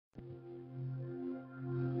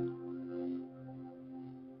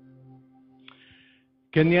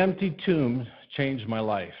Can the empty tomb change my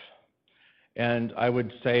life? And I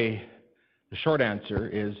would say the short answer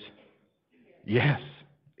is yes,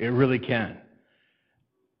 it really can.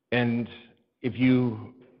 And if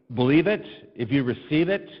you believe it, if you receive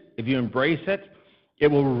it, if you embrace it, it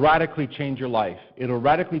will radically change your life. It'll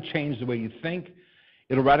radically change the way you think.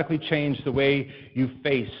 It'll radically change the way you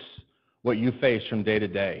face what you face from day to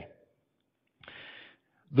day.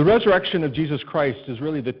 The resurrection of Jesus Christ is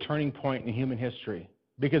really the turning point in human history,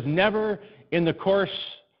 because never in the course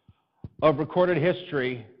of recorded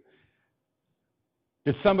history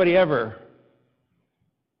did somebody ever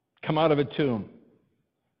come out of a tomb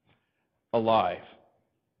alive.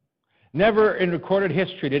 Never in recorded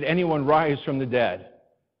history did anyone rise from the dead.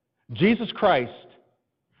 Jesus Christ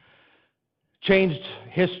changed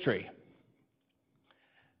history.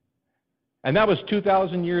 And that was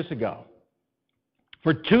 2,000 years ago.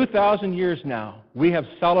 For 2,000 years now, we have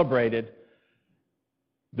celebrated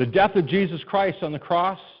the death of Jesus Christ on the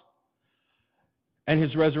cross and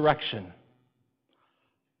his resurrection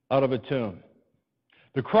out of a tomb.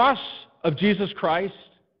 The cross of Jesus Christ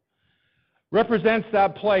represents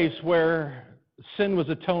that place where sin was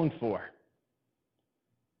atoned for.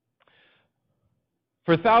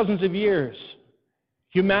 For thousands of years,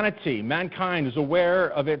 humanity, mankind, is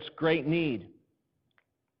aware of its great need.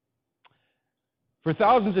 For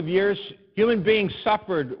thousands of years, human beings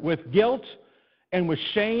suffered with guilt and with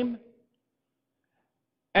shame,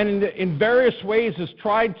 and in various ways has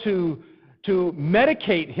tried to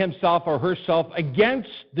medicate himself or herself against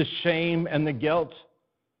the shame and the guilt.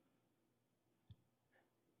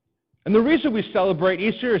 And the reason we celebrate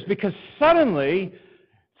Easter is because suddenly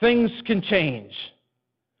things can change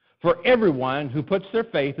for everyone who puts their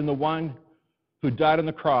faith in the one who died on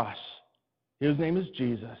the cross. His name is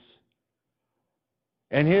Jesus.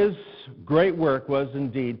 And his great work was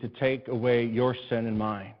indeed to take away your sin and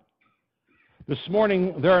mine. This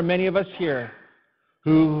morning, there are many of us here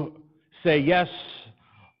who say, yes,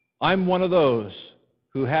 I'm one of those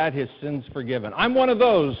who had his sins forgiven. I'm one of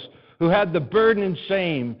those who had the burden and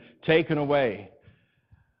shame taken away.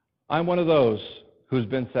 I'm one of those who's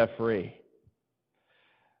been set free.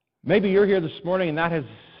 Maybe you're here this morning and that has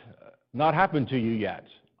not happened to you yet.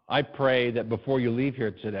 I pray that before you leave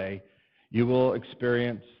here today, you will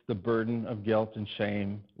experience the burden of guilt and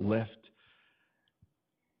shame lift.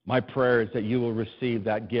 My prayer is that you will receive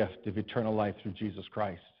that gift of eternal life through Jesus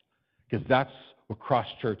Christ, because that's what Cross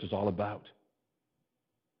Church is all about.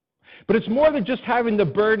 But it's more than just having the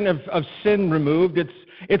burden of sin removed.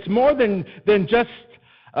 It's more than just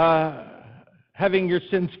having your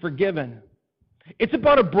sins forgiven. It's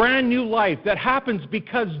about a brand new life that happens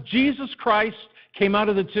because Jesus Christ came out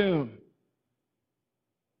of the tomb.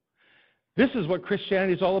 This is what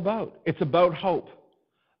Christianity is all about. It's about hope.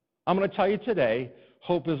 I'm going to tell you today,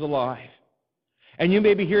 hope is alive. And you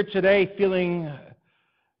may be here today feeling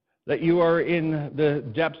that you are in the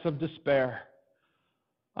depths of despair.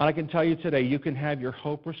 And I can tell you today, you can have your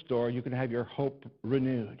hope restored, you can have your hope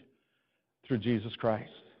renewed through Jesus Christ.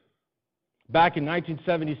 Back in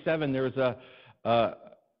 1977, there was a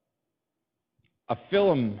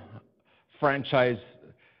film franchise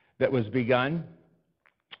that was begun.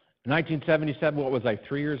 In 1977, what was I,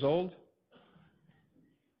 3 years old?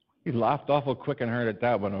 You laughed awful quick and hard at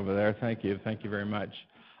that one over there. Thank you very much.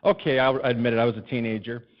 Okay, I'll admit it, I was a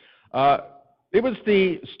teenager. It was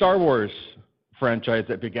the Star Wars franchise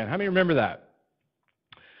that began. How many remember that?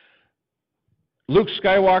 Luke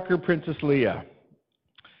Skywalker, Princess Leia.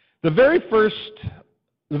 The very first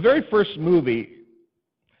movie,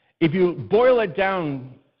 if you boil it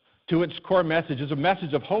down to its core message, is a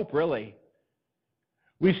message of hope, really.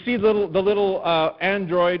 We see the little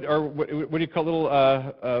android, or what do you call little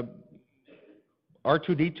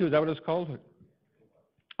R2-D2? Is that what it's called?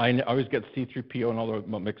 I always get C-3PO and all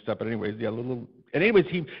the mixed up. But anyways, yeah,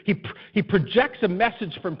 he projects a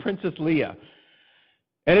message from Princess Leia,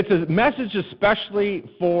 and it's a message especially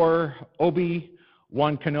for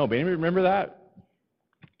Obi-Wan Kenobi. Anybody remember that?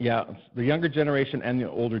 Yeah, the younger generation and the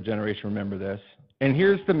older generation remember this. And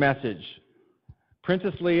here's the message.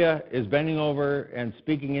 Princess Leia is bending over and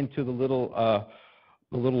speaking into the little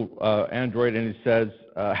android, and he says,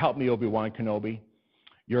 help me, Obi-Wan Kenobi.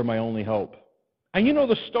 You're my only hope. And you know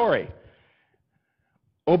the story.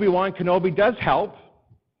 Obi-Wan Kenobi does help,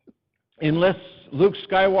 enlists Luke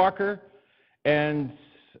Skywalker, and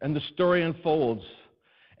the story unfolds.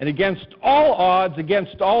 And against all odds,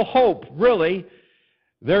 against all hope, really,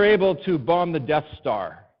 they're able to bomb the Death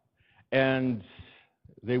Star, and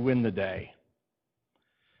they win the day.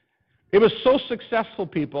 It was so successful,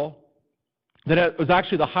 people, that it was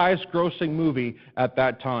actually the highest grossing movie at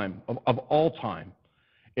that time, of all time.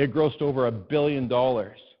 It grossed over $1 billion.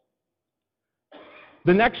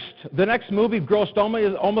 The next movie grossed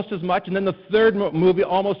almost as much, and then the third movie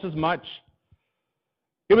almost as much.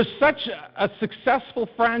 It was such a successful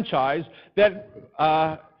franchise that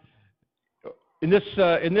in this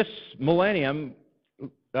millennium,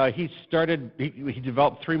 he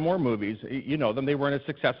developed 3 more movies. You know them. They weren't as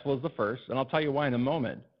successful as the first, and I'll tell you why in a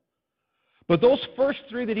moment. But those first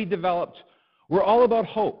 3 that he developed were all about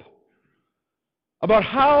hope, about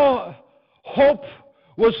how hope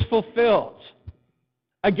was fulfilled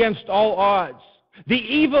against all odds. The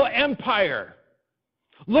evil empire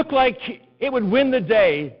looked like it would win the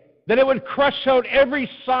day, that it would crush out every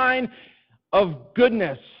sign of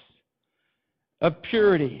goodness, of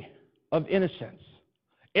purity, of innocence.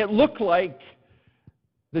 It looked like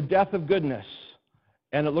the death of goodness,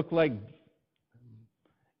 and it looked like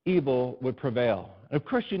evil would prevail. And of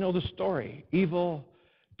course, you know the story. Evil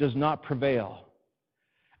does not prevail.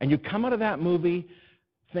 And you come out of that movie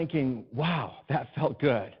thinking, wow, that felt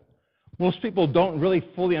good. Most people don't really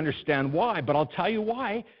fully understand why, but I'll tell you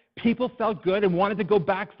why. People felt good and wanted to go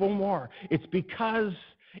back for more. It's because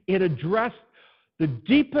it addressed the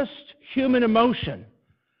deepest human emotion,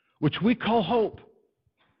 which we call hope.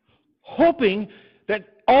 Hoping that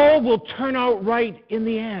all will turn out right in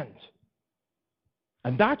the end.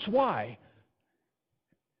 And that's why,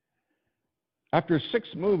 after 6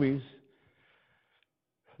 movies,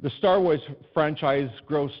 the Star Wars franchise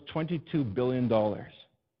grossed $22 billion. It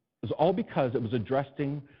was all because it was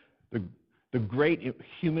addressing the great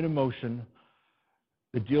human emotion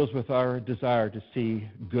that deals with our desire to see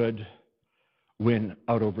good win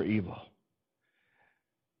out over evil.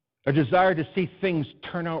 A desire to see things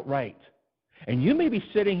turn out right. And you may be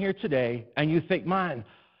sitting here today and you think, man,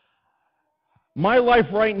 my life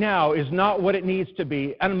right now is not what it needs to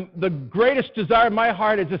be. And the greatest desire in my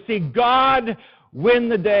heart is to see God win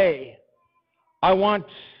the day. I want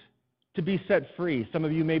to be set free. Some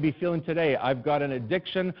of you may be feeling today, I've got an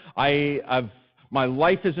addiction. My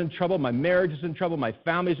life is in trouble. My marriage is in trouble. My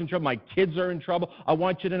family is in trouble. My kids are in trouble. I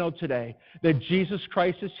want you to know today that Jesus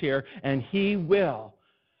Christ is here, and He will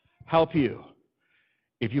help you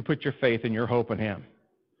if you put your faith and your hope in Him.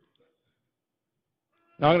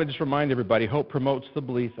 Now I'm going to just remind everybody, hope promotes the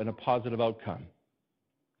belief in a positive outcome.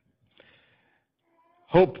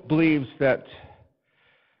 Hope believes that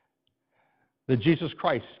Jesus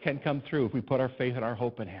Christ can come through if we put our faith and our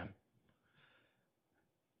hope in Him.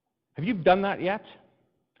 Have you done that yet?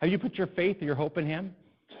 Have you put your faith and your hope in Him?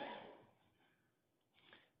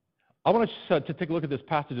 I want us to take a look at this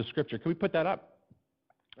passage of Scripture. Can we put that up?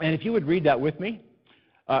 And if you would read that with me,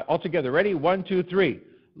 all together. Ready? 1, 2, 3.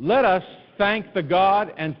 Let us thank the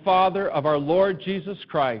God and Father of our Lord Jesus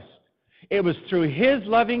Christ. It was through His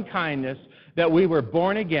loving kindness that we were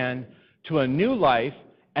born again to a new life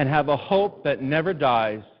and have a hope that never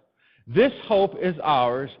dies. This hope is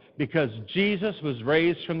ours because Jesus was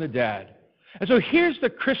raised from the dead. And so here's the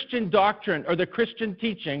Christian doctrine or the Christian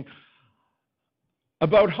teaching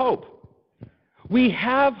about hope. We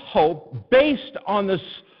have hope based on this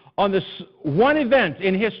one event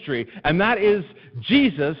in history, and that is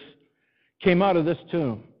Jesus came out of this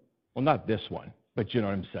tomb. Well, not this one, but you know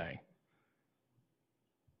what I'm saying.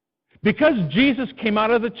 Because Jesus came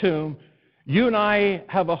out of the tomb, you and I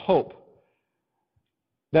have a hope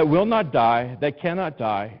that will not die, that cannot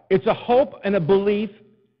die. It's a hope and a belief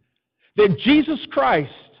that Jesus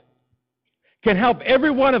Christ can help every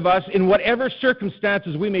one of us in whatever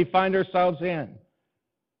circumstances we may find ourselves in.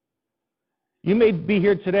 You may be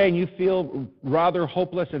here today and you feel rather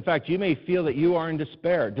hopeless. In fact, you may feel that you are in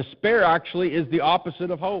despair. Despair actually is the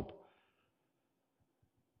opposite of hope.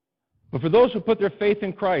 But for those who put their faith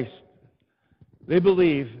in Christ, they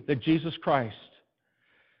believe that Jesus Christ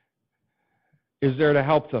is there to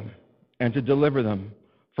help them and to deliver them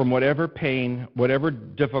from whatever pain, whatever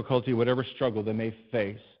difficulty, whatever struggle they may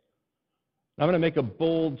face. I'm going to make a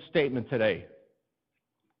bold statement today.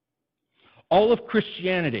 All of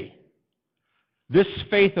Christianity, this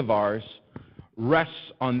faith of ours, rests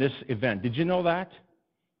on this event. Did you know that?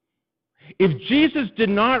 If Jesus did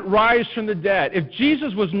not rise from the dead, if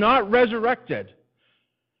Jesus was not resurrected,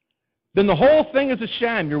 then the whole thing is a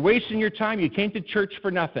sham. You're wasting your time. You came to church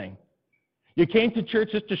for nothing. You came to church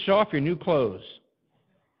just to show off your new clothes.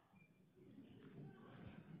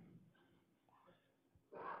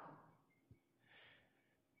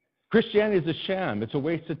 Christianity is a sham. It's a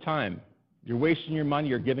waste of time. You're wasting your money.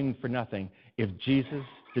 You're giving for nothing if Jesus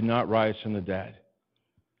did not rise from the dead.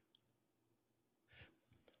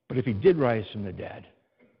 But if He did rise from the dead,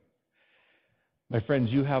 my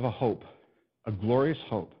friends, you have a hope, a glorious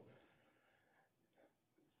hope,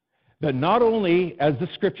 that not only, as the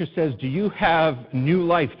Scripture says, do you have new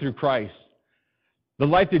life through Christ, the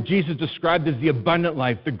life that Jesus described as the abundant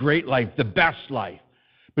life, the great life, the best life,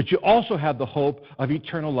 but you also have the hope of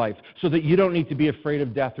eternal life so that you don't need to be afraid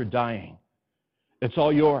of death or dying. It's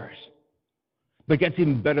all yours. But it gets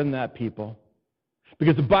even better than that, people.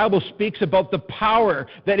 Because the Bible speaks about the power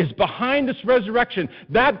that is behind this resurrection.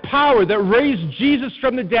 That power that raised Jesus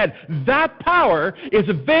from the dead. That power is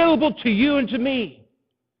available to you and to me.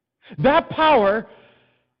 That power,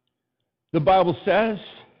 the Bible says,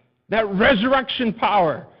 that resurrection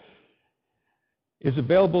power is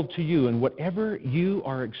available to you in whatever you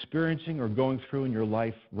are experiencing or going through in your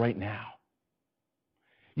life right now.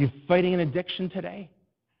 You're fighting an addiction today?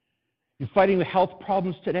 You're fighting with health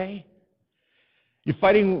problems today? You're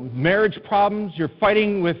fighting with marriage problems? You're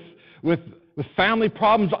fighting with family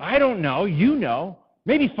problems? I don't know. You know.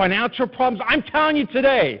 Maybe financial problems. I'm telling you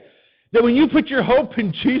today that when you put your hope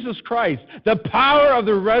in Jesus Christ, the power of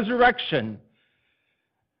the resurrection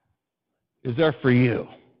is there for you.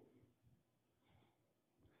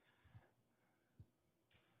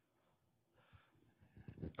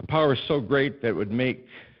 A power so great that would make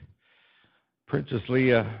Princess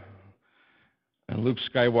Leia and Luke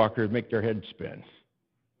Skywalker make their heads spin.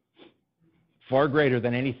 Far greater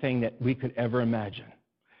than anything that we could ever imagine.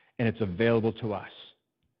 And it's available to us.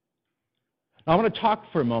 Now, I want to talk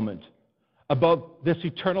for a moment about this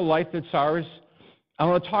eternal life that's ours. I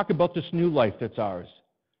want to talk about this new life that's ours.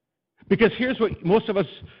 Because here's what most of us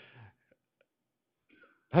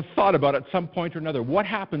have thought about at some point or another. What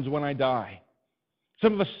happens when I die?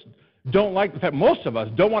 Some of us don't like, in fact, most of us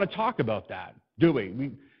don't want to talk about that, do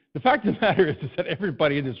we? The fact of the matter is that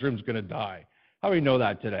everybody in this room is going to die. How do we know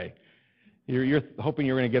that today? You're hoping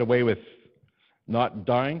you're going to get away with not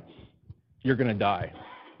dying? You're going to die.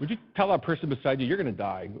 Would you tell that person beside you, you're going to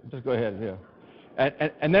die? Just go ahead, yeah.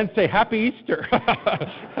 And then say, Happy Easter.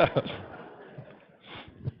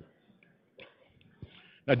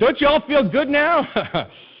 Now, don't you all feel good now?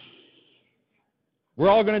 We're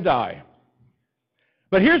all going to die.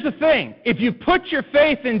 But here's the thing. If you put your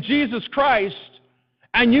faith in Jesus Christ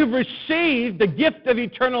and you've received the gift of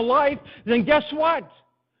eternal life, then guess what?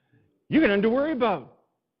 You're nothing to worry about.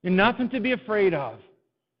 You're nothing to be afraid of.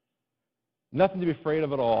 Nothing to be afraid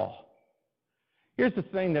of at all. Here's the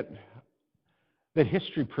thing that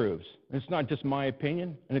history proves. And it's not just my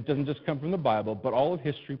opinion, and it doesn't just come from the Bible, but all of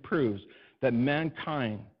history proves that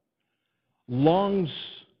mankind longs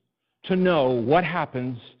to know what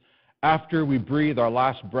happens after we breathe our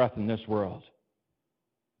last breath in this world.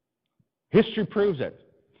 History proves it.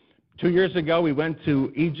 2 years ago, we went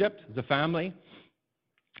to Egypt as a family,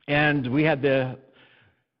 and we had the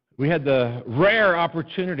rare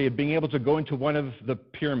opportunity of being able to go into one of the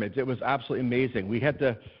pyramids. It was absolutely amazing. We had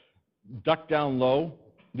to duck down low.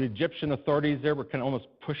 The Egyptian authorities there were kind of almost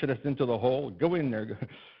pushing us into the hole. Go in there.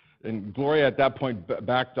 And Gloria at that point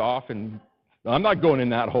backed off, and I'm not going in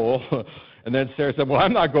that hole. And then Sarah said, well,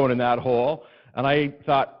 I'm not going in that hole. And I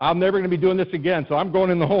thought, I'm never going to be doing this again, so I'm going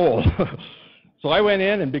in the hole. So I went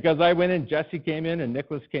in, and because I went in, Jesse came in and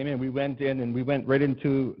Nicholas came in. We went in, and we went right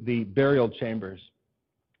into the burial chambers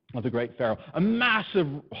of the great Pharaoh. A massive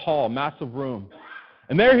hall, massive room.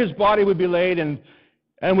 And there his body would be laid, and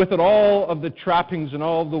with it all of the trappings and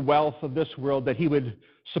all of the wealth of this world that he would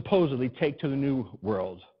supposedly take to the new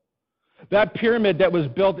world. That pyramid that was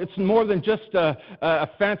built, it's more than just a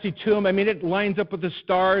fancy tomb. I mean, it lines up with the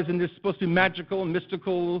stars, and there's supposed to be magical and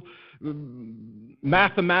mystical,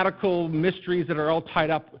 mathematical mysteries that are all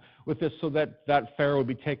tied up with this so that Pharaoh would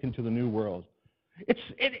be taken to the new world.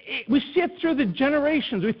 We see it through the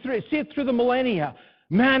generations. We see it through the millennia.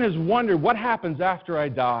 Man has wondered, what happens after I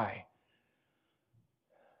die?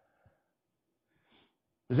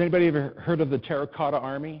 Has anybody ever heard of the Terracotta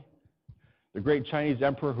Army? The great Chinese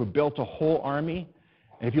emperor who built a whole army.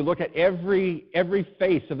 And if you look at every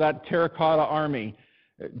face of that terracotta army,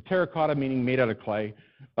 terracotta meaning made out of clay,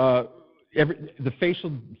 the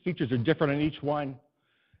facial features are different on each one,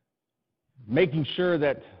 making sure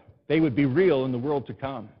that they would be real in the world to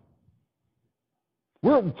come.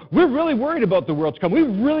 We're really worried about the world to come.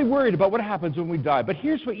 We're really worried about what happens when we die. But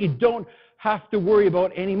here's what you don't have to worry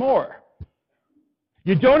about anymore.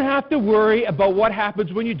 You don't have to worry about what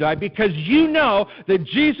happens when you die, because you know that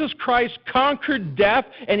Jesus Christ conquered death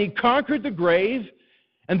and he conquered the grave,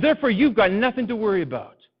 and therefore you've got nothing to worry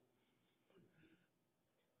about.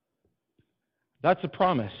 That's a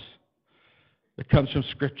promise that comes from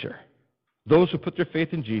Scripture. Those who put their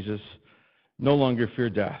faith in Jesus no longer fear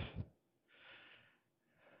death.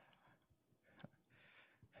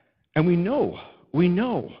 And we know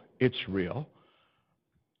it's real.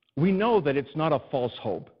 We know that it's not a false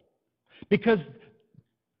hope. Because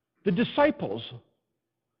the disciples,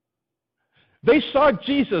 they saw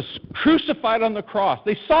Jesus crucified on the cross.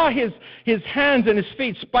 They saw his hands and his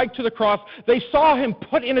feet spiked to the cross. They saw him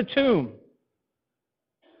put in a tomb.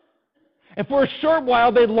 And for a short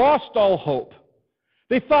while, they lost all hope.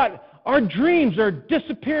 They thought, our dreams are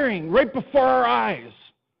disappearing right before our eyes.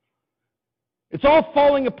 It's all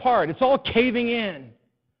falling apart. It's all caving in.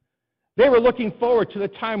 They were looking forward to the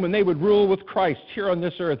time when they would rule with Christ here on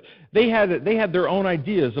this earth. They had their own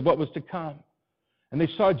ideas of what was to come. And they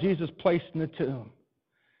saw Jesus placed in the tomb.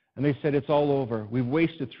 And they said, it's all over. We've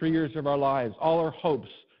wasted 3 years of our lives. All our hopes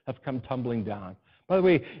have come tumbling down. By the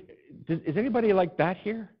way, is anybody like that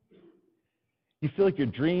here? You feel like your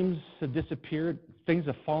dreams have disappeared, things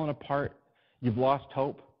have fallen apart, you've lost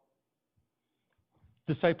hope?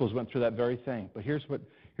 Disciples went through that very thing. But here's what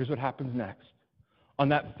happens next. On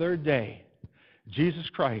that third day, Jesus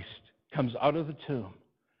Christ comes out of the tomb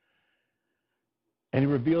and he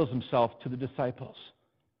reveals himself to the disciples.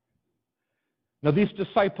 Now these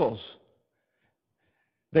disciples,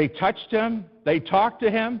 they touched him, they talked to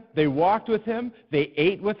him, they walked with him, they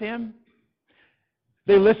ate with him.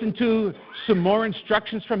 They listened to some more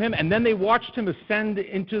instructions from him, and then they watched him ascend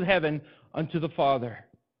into heaven unto the Father.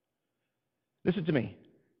 Listen to me.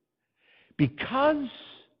 Because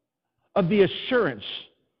of the assurance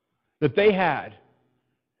that they had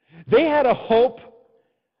a hope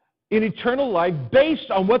in eternal life based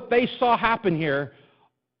on what they saw happen here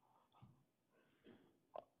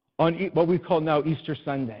on what we call now Easter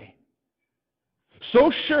Sunday.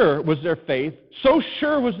 So sure was their faith, so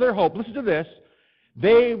sure was their hope. Listen to this.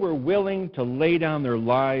 They were willing to lay down their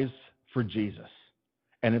lives for Jesus.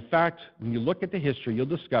 And in fact, when you look at the history, you'll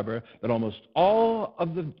discover that almost all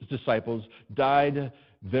of the disciples died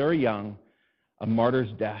very young, a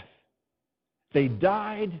martyr's death. They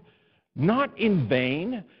died not in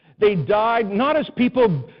vain. They died not as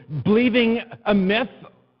people believing a myth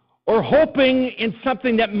or hoping in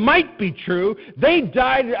something that might be true. They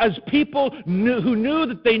died as people who knew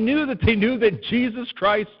that Jesus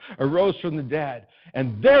Christ arose from the dead.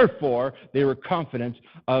 And therefore, they were confident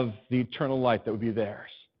of the eternal life that would be theirs.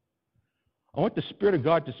 I want the Spirit of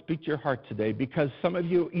God to speak to your heart today, because some of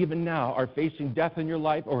you even now are facing death in your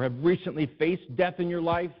life or have recently faced death in your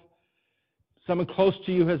life. Someone close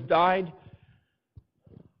to you has died.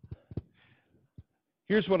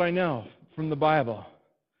 Here's what I know from the Bible.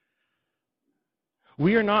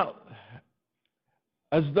 We are not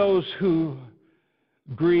as those who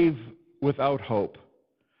grieve without hope.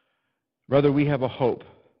 Rather, we have a hope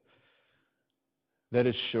that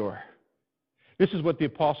is sure. This is what the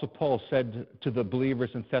Apostle Paul said to the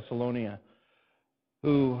believers in Thessalonica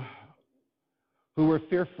who were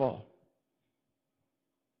fearful,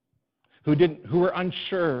 who were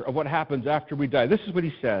unsure of what happens after we die. This is what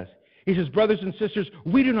he says. He says, brothers and sisters,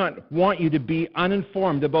 we do not want you to be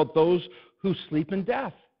uninformed about those who sleep in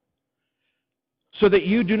death, so that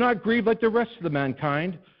you do not grieve like the rest of the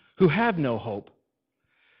mankind who have no hope.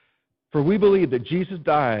 For we believe that Jesus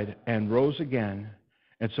died and rose again,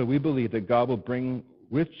 and so we believe that God will bring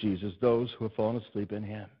with Jesus those who have fallen asleep in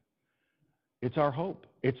him. It's our hope.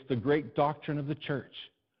 It's the great doctrine of the church.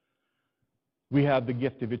 We have the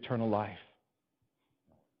gift of eternal life.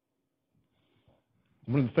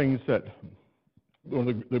 One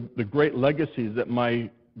of the great legacies that my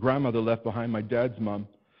grandmother left behind, my dad's mom,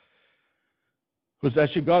 was as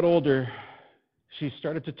she got older, she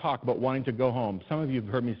started to talk about wanting to go home. Some of you have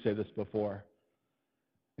heard me say this before.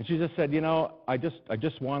 And she just said, I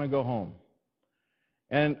just want to go home.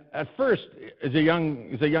 And at first, as a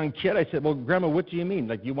young kid, I said, well, Grandma, what do you mean?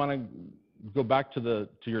 Like, you want to go back to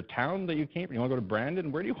your town that you came from? You want to go to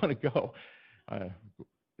Brandon? Where do you want to go?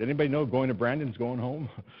 Anybody know going to Brandon's going home?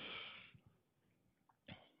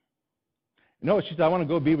 No, she said, I want to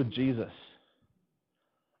go be with Jesus.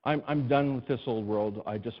 I'm done with this old world.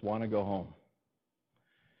 I just want to go home.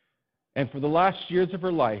 And for the last years of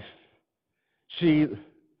her life, she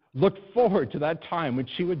looked forward to that time when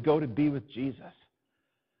she would go to be with Jesus.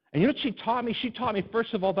 And you know what she taught me? She taught me,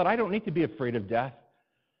 first of all, that I don't need to be afraid of death.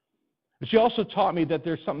 But she also taught me that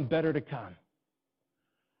there's something better to come.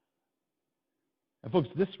 And folks,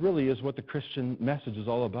 this really is what the Christian message is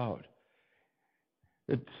all about.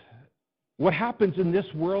 What happens in this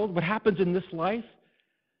world, what happens in this life,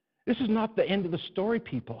 this is not the end of the story,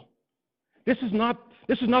 people. This is not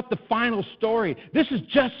the final story. This is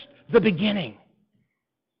just the beginning.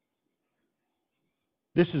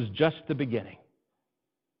 This is just the beginning.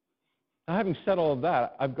 Now, having said all of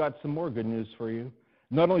that, I've got some more good news for you.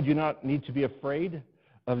 Not only do you not need to be afraid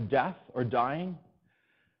of death or dying,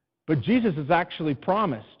 but Jesus has actually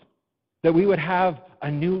promised that we would have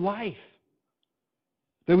a new life.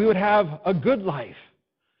 that we would have a good life.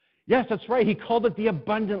 Yes, that's right. He called it the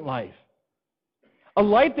abundant life. A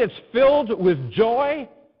life that's filled with joy.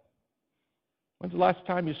 When's the last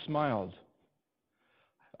time you smiled?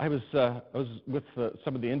 I was with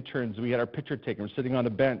some of the interns. We had our picture taken. We're sitting on a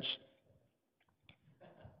bench.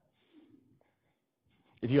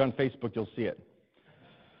 If you're on Facebook, you'll see it.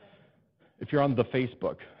 If you're on the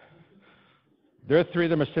Facebook. There are three of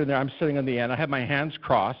them are sitting there. I'm sitting on the end. I have my hands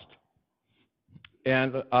crossed.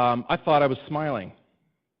 And I thought I was smiling.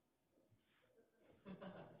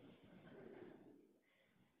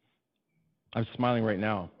 I'm smiling right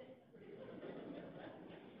now.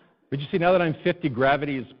 But you see, now that I'm 50,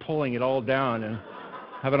 gravity is pulling it all down and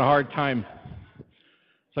having a hard time.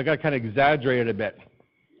 So I got to kind of exaggerate it a bit.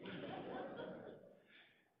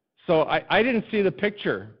 So I didn't see the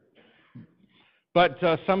picture. But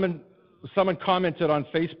someone commented on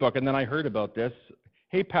Facebook, and then I heard about this.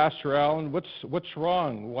 Hey, Pastor Allen, what's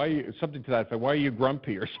wrong? Something to that effect. Why are you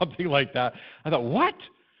grumpy or something like that? I thought, what?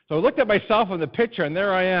 So I looked at myself on the picture, and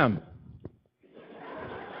there I am.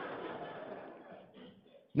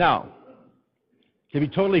 Now, to be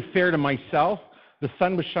totally fair to myself, the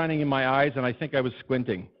sun was shining in my eyes, and I think I was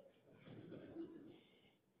squinting.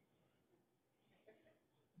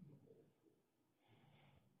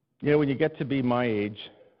 You know, when you get to be my age,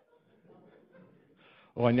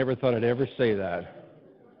 I never thought I'd ever say that.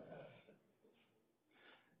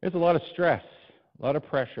 There's a lot of stress, a lot of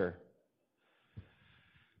pressure.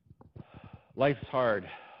 Life's hard.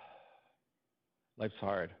 Life's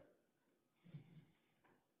hard.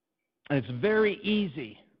 And it's very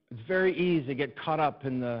easy to get caught up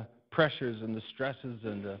in the pressures and the stresses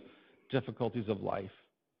and the difficulties of life.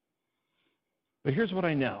 But here's what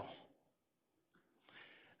I know.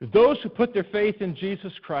 Those who put their faith in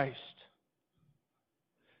Jesus Christ,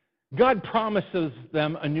 God promises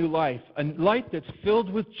them a new life, a life that's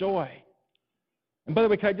filled with joy. And by the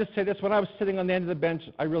way, can I just say this? When I was sitting on the end of the bench,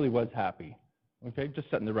 I really was happy. Okay, just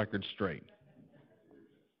setting the record straight.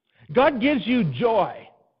 God gives you joy.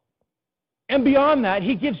 And beyond that,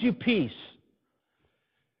 He gives you peace.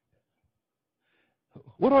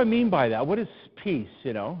 What do I mean by that? What is peace,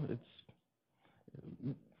 you know?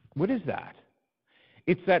 What is that?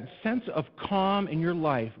 It's that sense of calm in your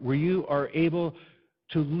life where you are able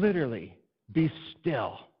to literally be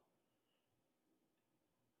still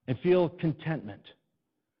and feel contentment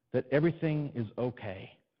that everything is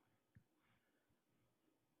okay.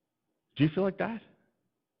 Do you feel like that?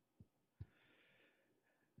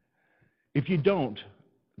 If you don't,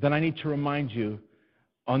 then I need to remind you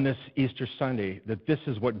on this Easter Sunday that this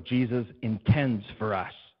is what Jesus intends for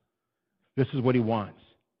us. This is what He wants.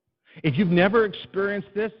 If you've never experienced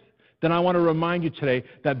this, then I want to remind you today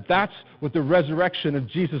that that's what the resurrection of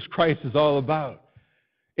Jesus Christ is all about.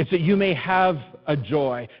 It's that you may have a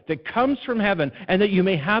joy that comes from heaven and that you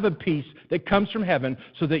may have a peace that comes from heaven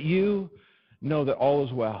so that you know that all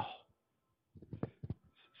is well.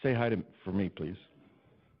 Say hi for me, please.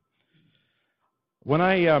 When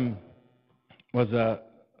I was a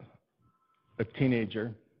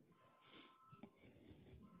teenager,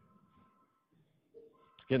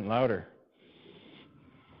 it's getting louder.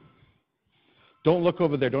 Don't look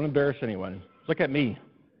over there. Don't embarrass anyone. Look at me.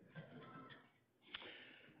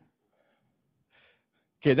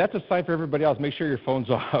 Okay, that's a sign for everybody else. Make sure your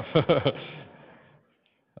phone's off.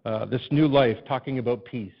 This new life, talking about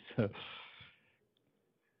peace.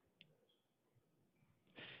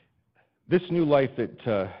 This new life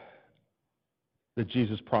that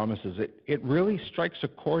Jesus promises, it really strikes a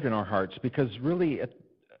chord in our hearts because really at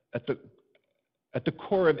the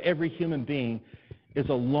core of every human being is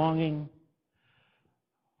a longing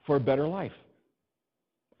for a better life.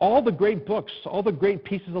 All the great books, all the great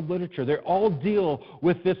pieces of literature, they all deal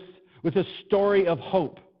with this story of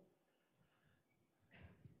hope.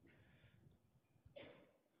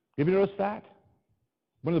 Have you noticed that?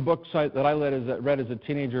 One of the books that I read as a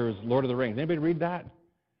teenager was Lord of the Rings. Anybody read that?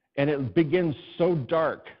 And it begins so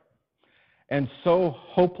dark and so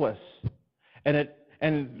hopeless. And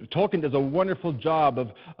Tolkien does a wonderful job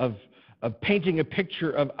of painting a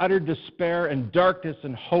picture of utter despair and darkness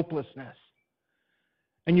and hopelessness.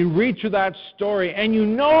 And you read through that story, and you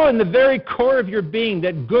know in the very core of your being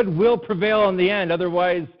that good will prevail in the end.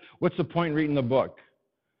 Otherwise, what's the point in reading the book?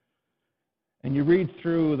 And you read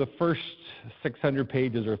through the first 600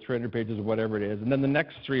 pages or 300 pages or whatever it is, and then the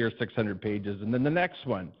next 300 or 600 pages, and then the next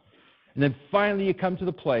one. And then finally you come to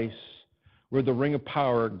the place where the ring of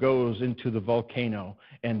power goes into the volcano,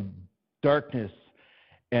 and darkness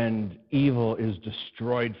and evil is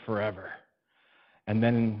destroyed forever. And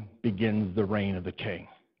then begins the reign of the king.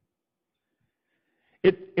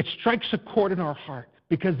 It strikes a chord in our heart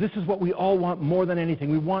Because this is what we all want more than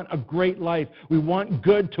anything. We want a great life. We want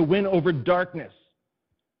good to win over darkness.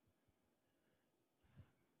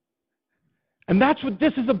 And that's what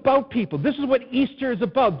this is about, people. This is what Easter is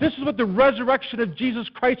about. This is what the resurrection of Jesus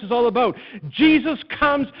Christ is all about. Jesus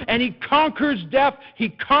comes and He conquers death. He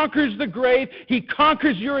conquers the grave. He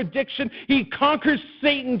conquers your addiction. He conquers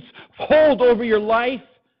Satan's hold over your life.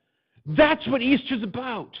 That's what Easter's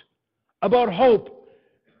about hope.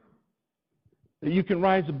 That you can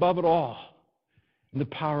rise above it all in the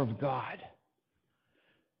power of God.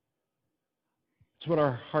 It's what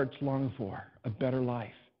our hearts long for, a better life.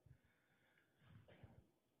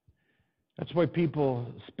 That's why people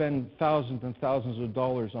spend thousands and thousands of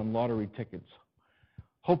dollars on lottery tickets,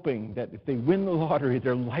 hoping that if they win the lottery,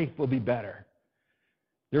 their life will be better.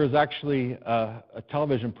 There was actually a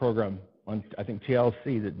television program on, I think,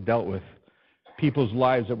 TLC that dealt with people's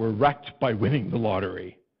lives that were wrecked by winning the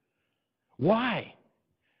lottery. Why?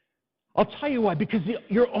 I'll tell you why. Because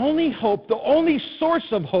your only hope, the only source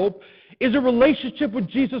of hope, is a relationship with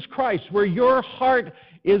Jesus Christ, where your heart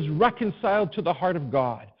is reconciled to the heart of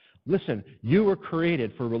God. Listen, you were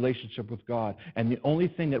created for a relationship with God, and the only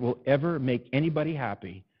thing that will ever make anybody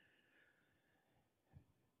happy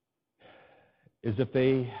is if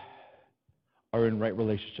they are in right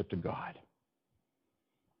relationship to God.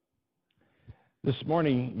 This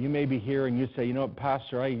morning, you may be here and you say, you know what,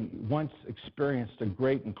 Pastor, I once experienced a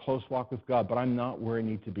great and close walk with God, but I'm not where I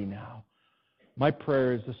need to be now. My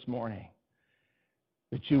prayer is this morning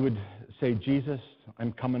that you would say, Jesus,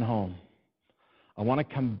 I'm coming home. I want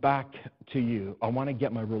to come back to you. I want to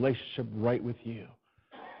get my relationship right with you.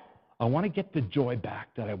 I want to get the joy back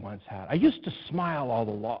that I once had. I used to smile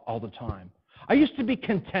all the time. I used to be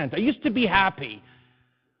content. I used to be happy.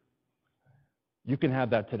 You can have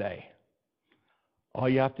that today. All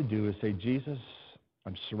you have to do is say, Jesus,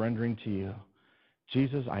 I'm surrendering to you.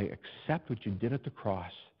 Jesus, I accept what you did at the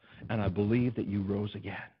cross, and I believe that you rose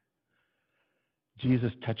again.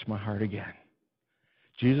 Jesus, touch my heart again.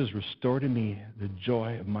 Jesus, restore to me the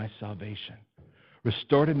joy of my salvation.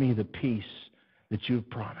 Restore to me the peace that you've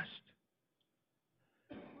promised.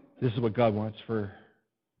 This is what God wants for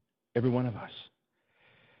every one of us.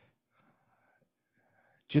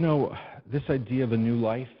 Do you know this idea of a new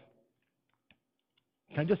life?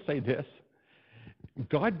 Can I just say this?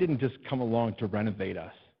 God didn't just come along to renovate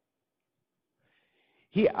us.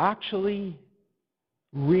 He actually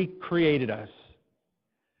recreated us.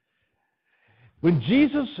 When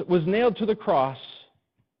Jesus was nailed to the cross,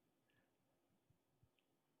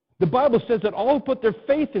 the Bible says that all who put their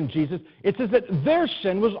faith in Jesus, it says that their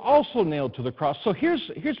sin was also nailed to the cross. So here's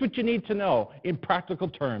what you need to know in practical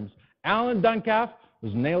terms. Alan Duncalf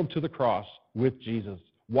was nailed to the cross with Jesus.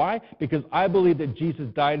 Why? Because I believe that Jesus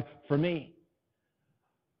died for me.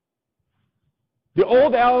 The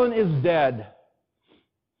old Alan is dead.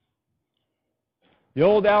 The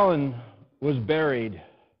old Alan was buried.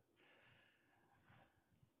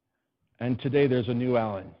 And today there's a new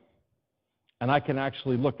Alan. And I can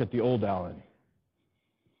actually look at the old Alan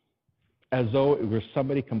as though it were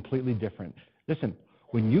somebody completely different. Listen,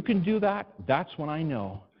 when you can do that, that's when I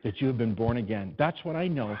know that you have been born again. That's when I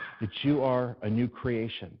know that you are a new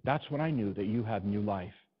creation. That's when I knew that you have new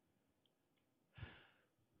life.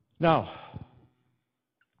 Now,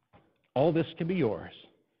 all this can be yours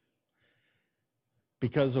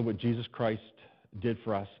because of what Jesus Christ did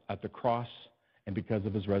for us at the cross and because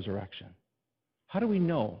of his resurrection. How do we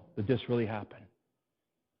know that this really happened?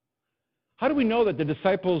 How do we know that the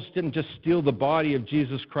disciples didn't just steal the body of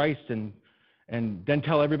Jesus Christ and then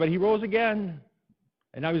tell everybody he rose again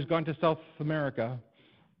and now he's gone to South America?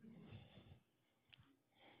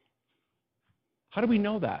 How do we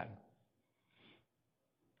know that?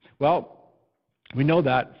 Well, we know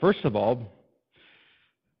that, first of all,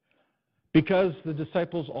 because the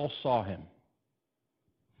disciples all saw him.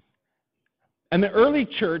 And the early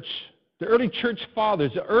church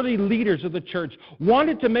fathers, the early leaders of the church,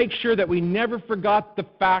 wanted to make sure that we never forgot the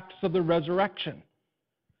facts of the resurrection.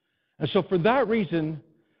 And so for that reason,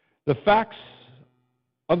 the facts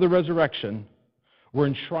of the resurrection were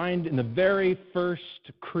enshrined in the very first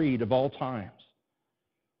creed of all times.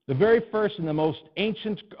 The very first and the most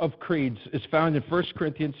ancient of creeds is found in 1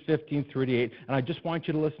 Corinthians 15:38, and I just want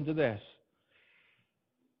you to listen to this.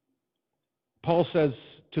 Paul says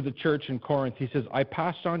to the church in Corinth, he says, I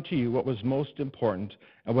passed on to you what was most important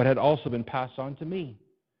and what had also been passed on to me.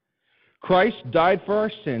 Christ died for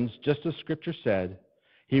our sins, just as Scripture said.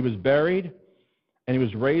 He was buried, and he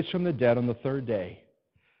was raised from the dead on the third day,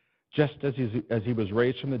 just as he was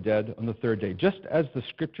raised from the dead on the third day. Just as the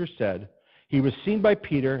Scripture said, he was seen by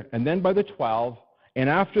Peter and then by the 12, And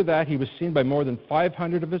after that, he was seen by more than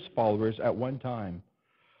 500 of his followers at one time.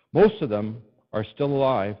 Most of them are still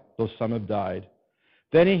alive, though some have died.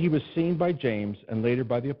 Then he was seen by James and later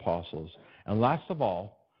by the apostles. And last of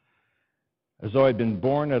all, as though I'd been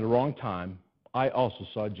born at a wrong time, I also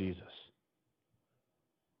saw Jesus.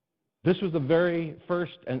 This was the very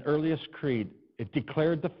first and earliest creed. It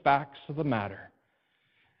declared the facts of the matter.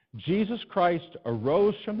 Jesus Christ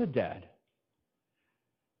arose from the dead.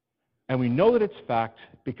 And we know that it's fact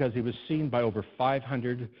because he was seen by over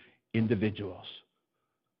 500 individuals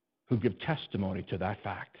who give testimony to that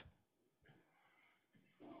fact.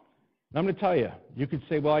 Now, I'm going to tell you, you could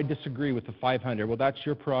say, well, I disagree with the 500. Well, that's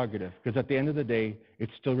your prerogative, because at the end of the day, it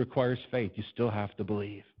still requires faith. You still have to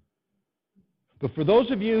believe. But for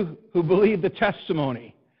those of you who believe the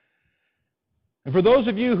testimony, and for those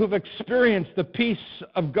of you who've experienced the peace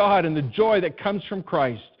of God and the joy that comes from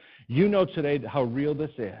Christ, you know today how real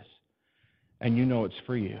this is, and you know it's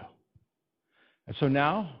for you. And so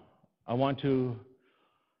now, I want to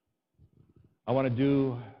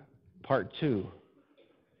do part 2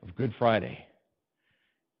 of Good Friday.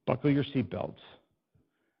 Buckle your seatbelts.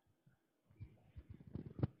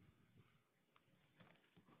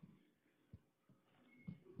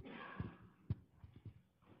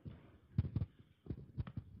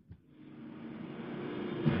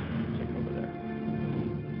 Check over there.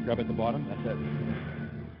 Grab at the bottom. That's it.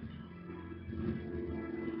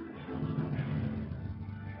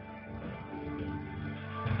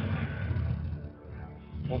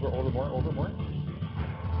 Over more.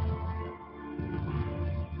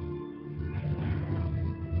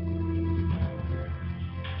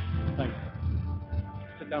 Thanks.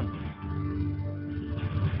 Sit down.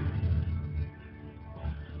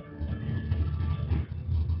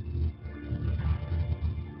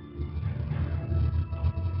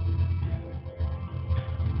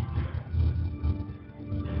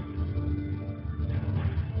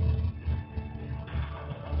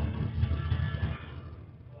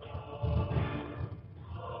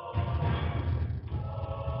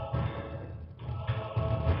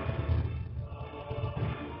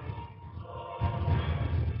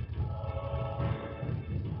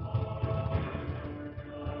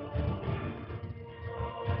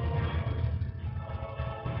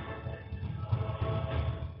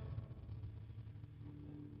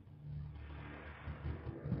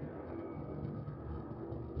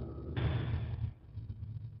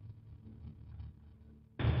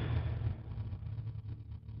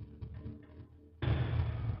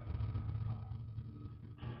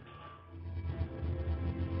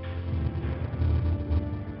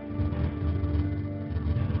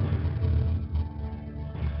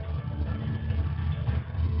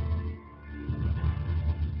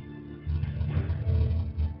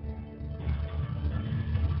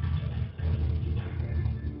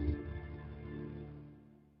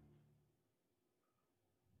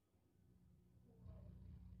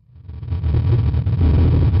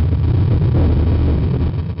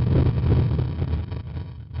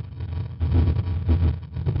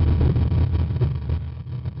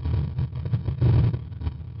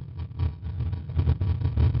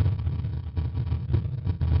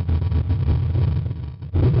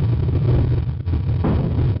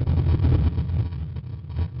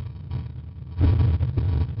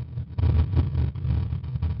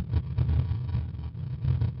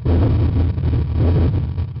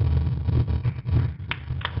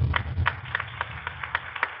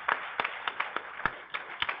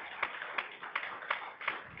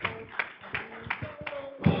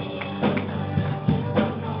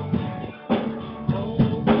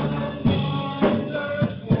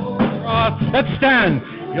 Let's stand.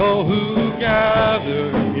 You're who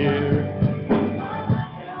gather here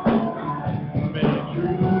may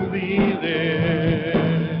truly live.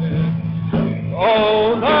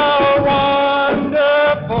 Oh, the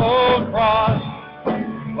wonderful cross.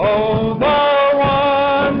 Oh, the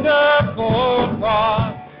wonderful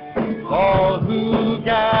cross. All who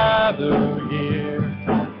gather here,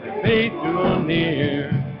 their faith drew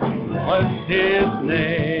near. What's his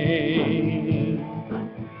name?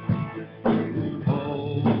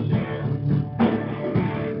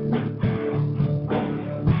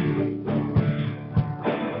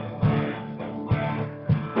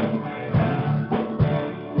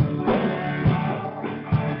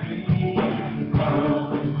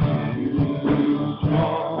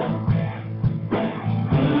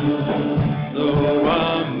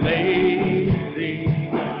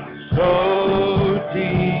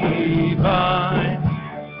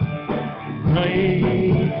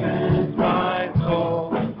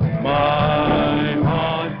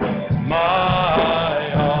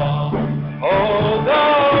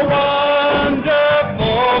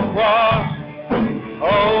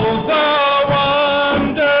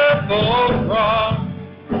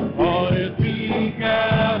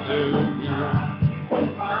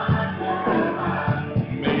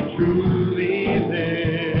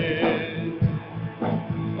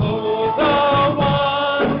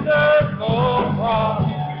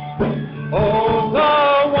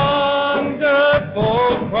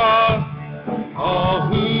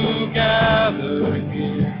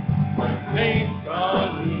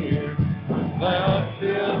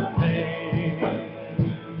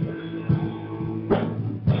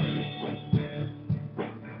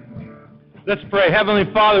 Let's pray.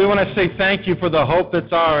 Heavenly Father, we want to say thank you for the hope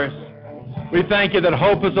that's ours. We thank you that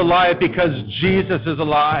hope is alive because Jesus is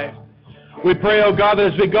alive. We pray, oh God,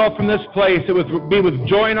 that as we go from this place, it would be with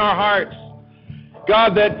joy in our hearts.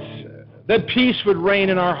 God, that peace would reign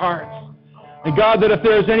in our hearts. And God, that if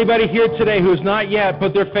there is anybody here today who has not yet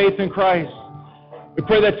put their faith in Christ, we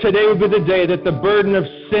pray that today would be the day that the burden of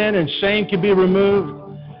sin and shame can be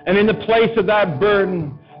removed. And in the place of that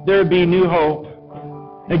burden, there would be new hope.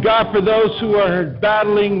 And God, for those who are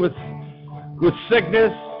battling with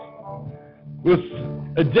sickness, with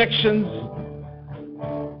addictions,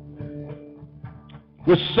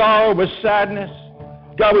 with sorrow, with sadness,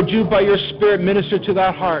 God, would you, by your Spirit, minister to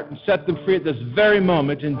that heart and set them free at this very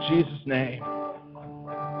moment in Jesus' name.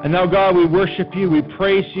 And now, God, we worship you, we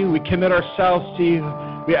praise you, we commit ourselves to you.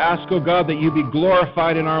 We ask, oh God, that you be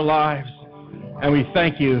glorified in our lives. And we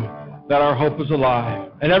thank you that our hope is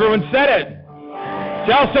alive. And everyone said it.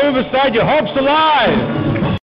 Tell someone beside you, hope's alive.